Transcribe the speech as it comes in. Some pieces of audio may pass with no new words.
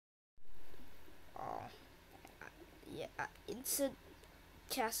insert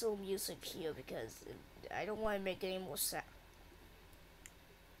castle music here because I don't want to make any more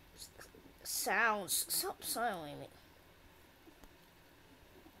sounds. Stop silently me.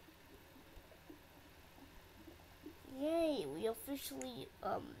 Yay, we officially,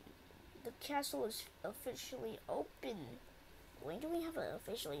 the castle is officially open. When do we have an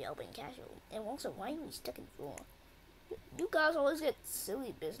officially open castle? And also, why are we stuck in the floor? You guys always get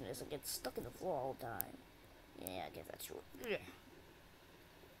silly business and get stuck in the floor all the time. Yeah, I guess that's true.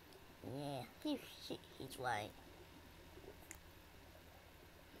 Yeah, he's right.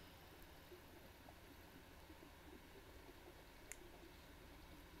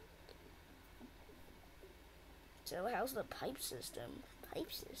 So how's the pipe system?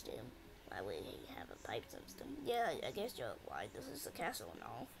 Pipe system? Why would he have a pipe system? Yeah, I guess you're right. This is the castle and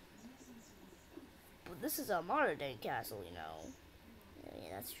all. But this is a modern day castle, you know.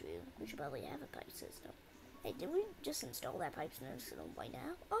 Yeah, that's true. We should probably have a pipe system. Hey, did we just install that pipe system right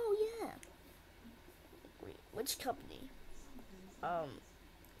now? Oh, yeah. Wait, which company?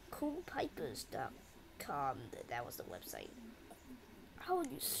 Coolpipers.com. That was the website. Oh,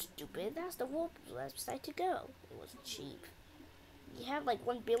 you stupid. That's the website to go. It was cheap. You have like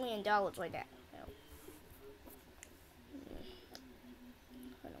 $1 billion right now. No.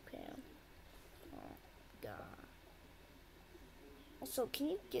 I don't care. Oh, God. Also, can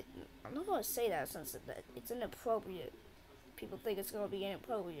you get... I'm not going to say that since it's inappropriate. People think it's going to be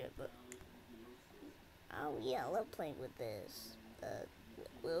inappropriate, but... Oh, yeah, I love playing with this.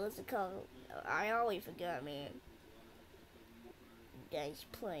 What was it called? I always forgot, man. Guys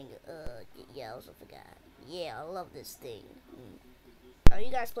playing, yeah, I also forgot. Yeah, I love this thing. Are you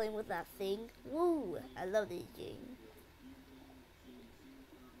guys playing with that thing? Woo! I love this game.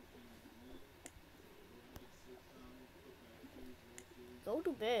 Go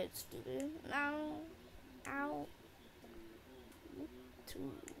to bed, stupid. No. Ow.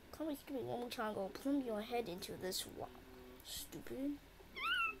 Come on, stupid. One more time, go plumb your head into this wall. Stupid.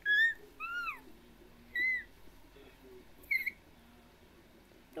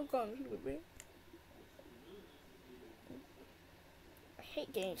 Don't call me stupid. I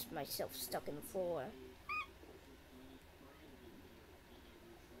hate getting myself stuck in the floor.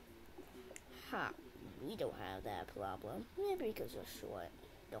 Ha. We don't have that problem. Maybe because you're short.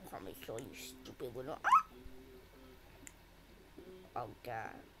 Don't call me short, you stupid little... Oh,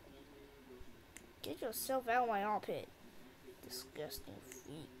 God. Get yourself out of my armpit. Disgusting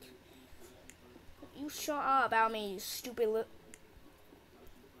freak. You shut up about me, you stupid little...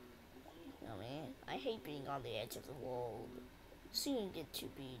 Oh, man. I hate being on the edge of the world. Soon get to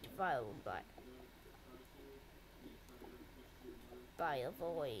be devoured by a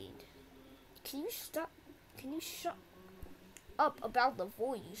void. Can you stop? Can you shut up about the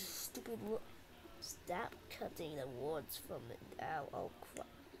void, you stupid little... Stop cutting the words from it out. Oh, crap.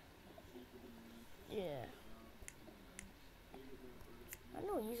 Yeah. I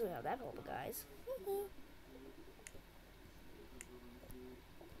don't usually have that problem, guys.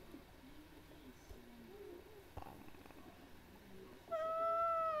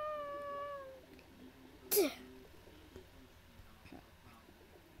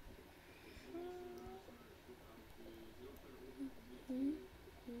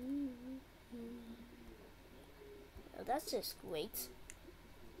 Oh, that's just great.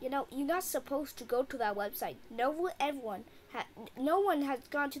 You know, you're not supposed to go to that website. No one has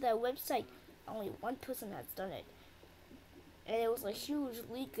gone to that website. Only one person has done it. And it was a huge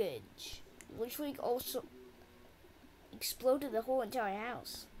leakage, which also exploded the whole entire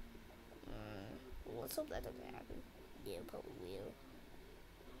house. Let's hope that doesn't happen. Yeah, probably will.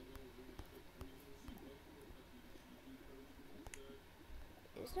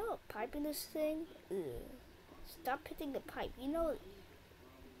 Is there a pipe in this thing? Ugh. Stop hitting the pipe. You know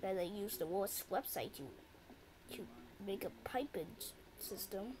that they use the worst website to make a piping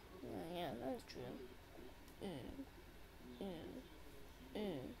system. Yeah, that's true.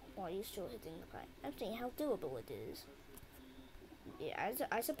 Why are you still hitting the pipe? I'm saying how durable it is. Yeah,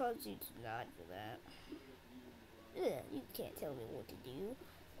 I suppose you do not do that. Ugh, you can't tell me what to do.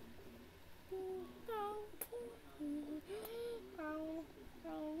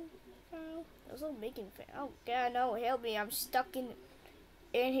 I was making fan. Oh God, no! Help me! I'm stuck in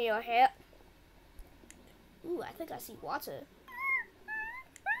here. Help! Ooh, I think I see water.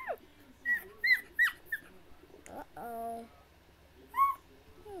 Uh-oh.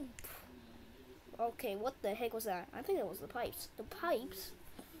 Okay, what the heck was that? I think it was the pipes. The pipes?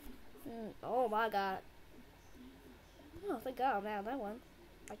 Oh my God. Oh, thank God I'm out of that one.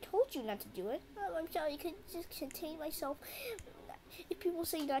 I told you not to do it. Oh, I'm sorry, I could just contain myself. If people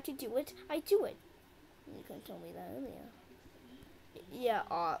say not to do it, I do it. You couldn't tell me that earlier. Yeah,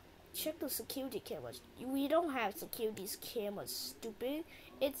 check the security cameras. We don't have security cameras, stupid.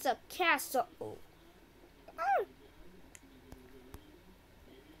 It's a castle. Ah!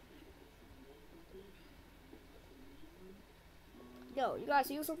 Yo, you guys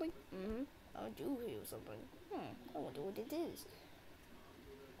hear something? Mm-hmm. I do hear something. I wonder what it is.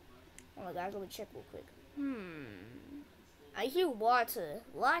 Oh, guys, let me check real quick. I hear water.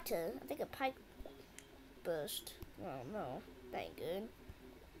 Water? I think a pipe burst. Oh, no. That ain't good.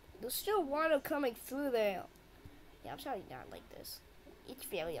 There's still water coming through there. Yeah, I'm sorry not like this. It's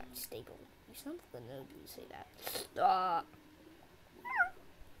very unstable. You sound like a nerd when you say that.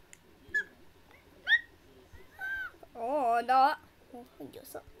 Oh, no.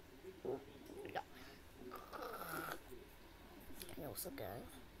 What's up? Yo, what's up, guys?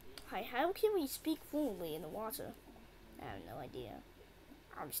 Hi, how can we speak fluently in the water? I have no idea.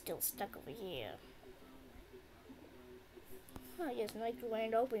 I'm still stuck over here. I guess nice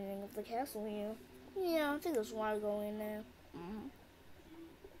grand opening of the castle here. Yeah, I think there's water going in there.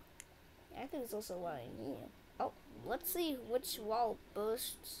 I think there's also water in here. Oh, let's see which wall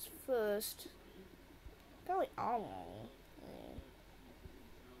bursts first. Probably all of them. Yeah.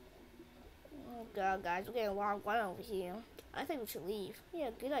 Oh god, guys, we're getting a lot of water over here. I think we should leave. Yeah,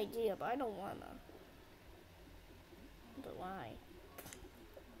 good idea, but I don't wanna. But why?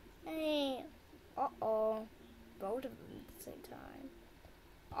 Hey! Uh-oh. Both of them at the same time.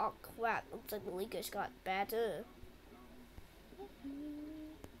 Oh crap, looks like the leakage got better.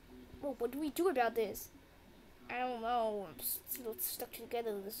 Well, what do we do about this? I don't know. I'm still stuck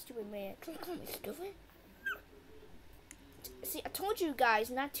together with this stupid man. Stupid? See, I told you guys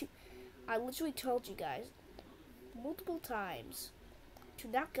not to. I literally told you guys multiple times to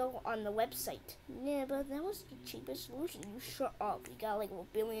not go on the website. Yeah, but that was the cheapest solution. You shut up. You got like $1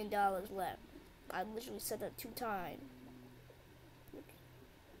 billion left. I literally said that 2 times.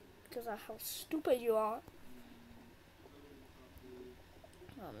 Because of how stupid you are.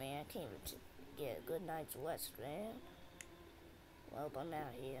 Oh man, I can't even get a good night's rest, man. Well, I'm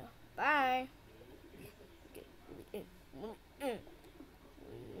out here. Bye.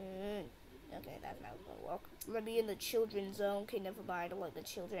 Okay, that's not gonna work. Let me in the children's zone. Okay, never mind. I don't like the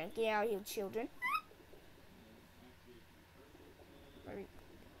children. Get out of here, children. I want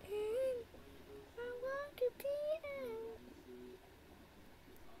to be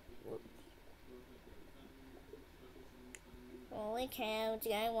out. Holy cow,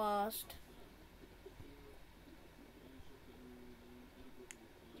 I lost.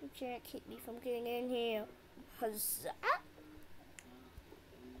 You can't keep me from getting in here. Huzzah!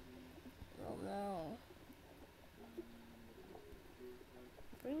 Oh no.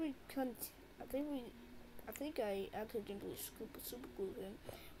 I accidentally super glue him.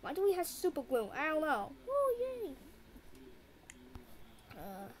 Why do we have super glue? I don't know. Oh yay!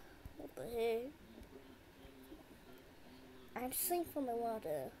 What the heck? I'm safe from the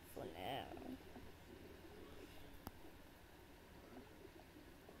water for now.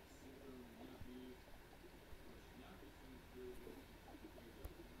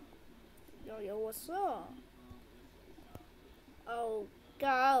 Yo, what's up? Oh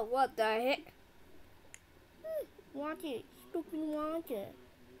god, what the heck? Watch it, stupid water.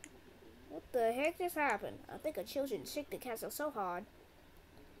 What the heck just happened? I think a children shook the castle so hard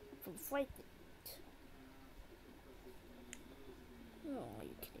from fright. Oh, are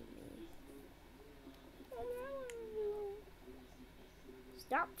you kidding me?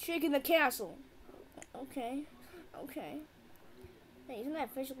 Stop shaking the castle. Okay. Hey, isn't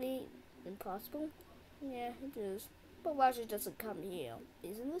that physically impossible? Yeah, it is. But why should it doesn't come here?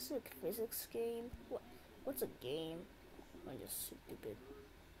 Isn't this a physics game? What's a game? I'm just stupid.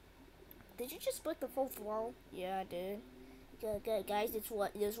 Did you just break the 4th wall? Yeah, I did. Good, guys, this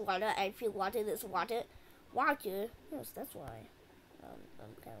water. I feel water. This water. Water. Yes, that's why.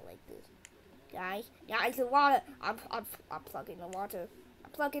 I'm kind of like this. Guys, the water. I'm plugging the water.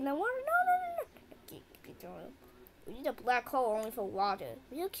 I'm plugging the water. No. Keep going. We need a black hole only for water.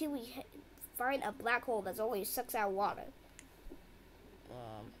 Where can we find a black hole that only sucks out water?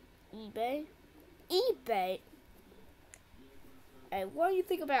 eBay? eBay? Hey, what do you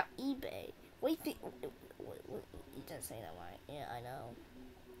think about eBay? What do you think? You didn't say that right. Yeah, I know.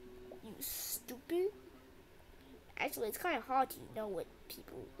 You stupid. Actually, it's kind of hard to know what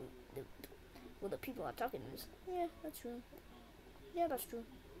the people are talking is. Yeah, that's true. Yeah, that's true.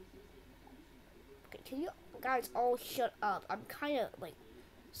 Okay, can you guys all shut up? I'm kind of like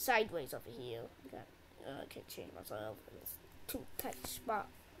sideways over here. I can't change myself. It's too tight spot.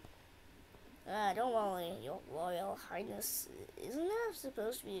 Don't worry, Your Royal Highness. Isn't that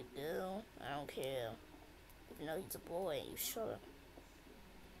supposed to be a girl? I don't care. Even though he's a boy, you sure?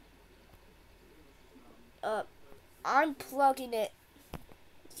 I'm plugging it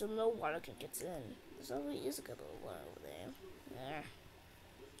so no water can get in. There's already is a couple of water over there. Yeah.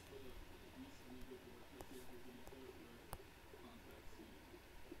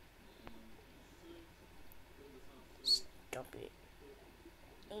 Stop it.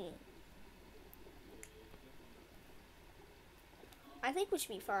 I think we should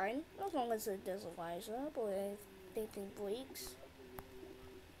be fine, as long as it doesn't rise up or anything breaks.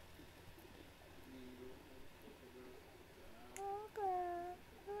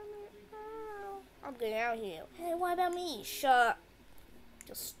 I'm getting out of here. Hey, what about me? Shut up.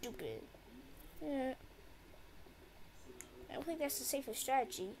 You're stupid. Yeah. I don't think that's the safest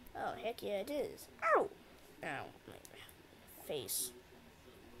strategy. Oh, heck yeah, it is. Ow! Ow. My face.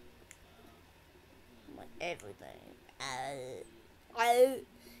 My everything. Ow. Ow.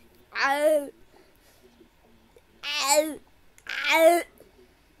 Ow. Ow. Ow.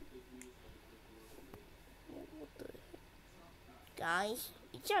 What the heck? Guys,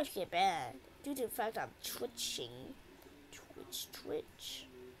 it just get bad due to the fact I'm twitching. Twitch.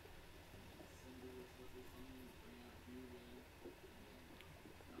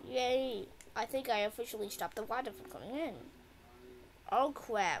 Yay! I think I officially stopped the water from coming in. Oh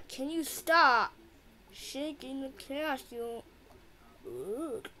crap, can you stop shaking the castle?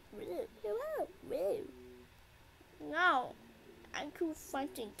 No, I could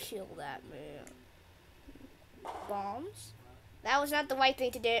fighting kill that man. Bombs? That was not the right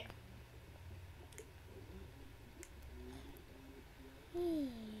thing to do. I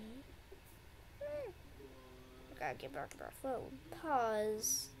gotta get back to our phone.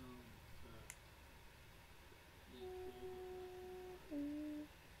 Pause.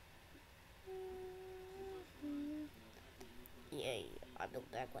 Yay, I built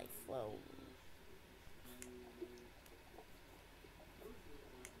that like phone.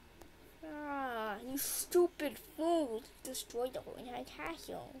 Ah, you stupid fools! Destroyed the whole entire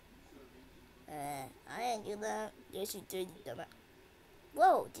castle. I didn't do that. Yes, you did, you dumbass.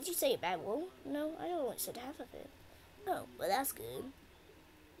 Whoa, did you say a bad word? No, I only said half of it. Oh, well that's good.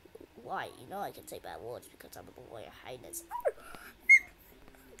 Why? You know I can say bad words because I'm a Royal Highness.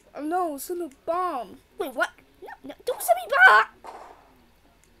 Oh no, send a bomb. Wait, what? No, don't send me back!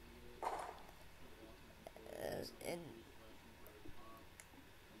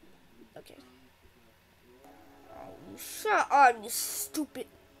 Okay. Oh, shut up, you stupid.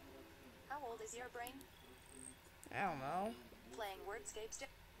 How old is your brain? I don't know. Playing Wordscape.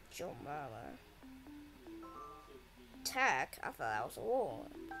 Joe Mama. Tech? I thought that was a war.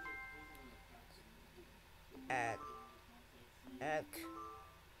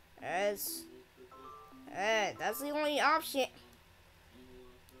 That's the only option.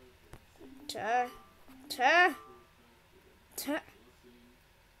 Tech.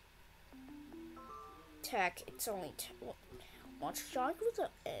 It's only what's start with an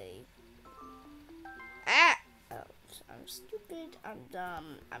A? Oh, I'm stupid. I'm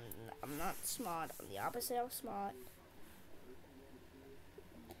dumb. I'm not smart. I'm the opposite of smart.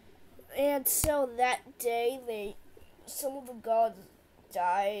 And so that day, some of the gods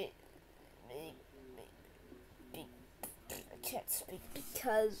died. I can't speak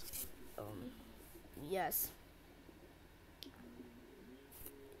because, yes.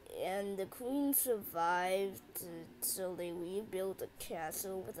 And the queen survived, so they rebuilt a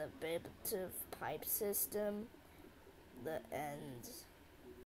castle with a primitive pipe system. The end.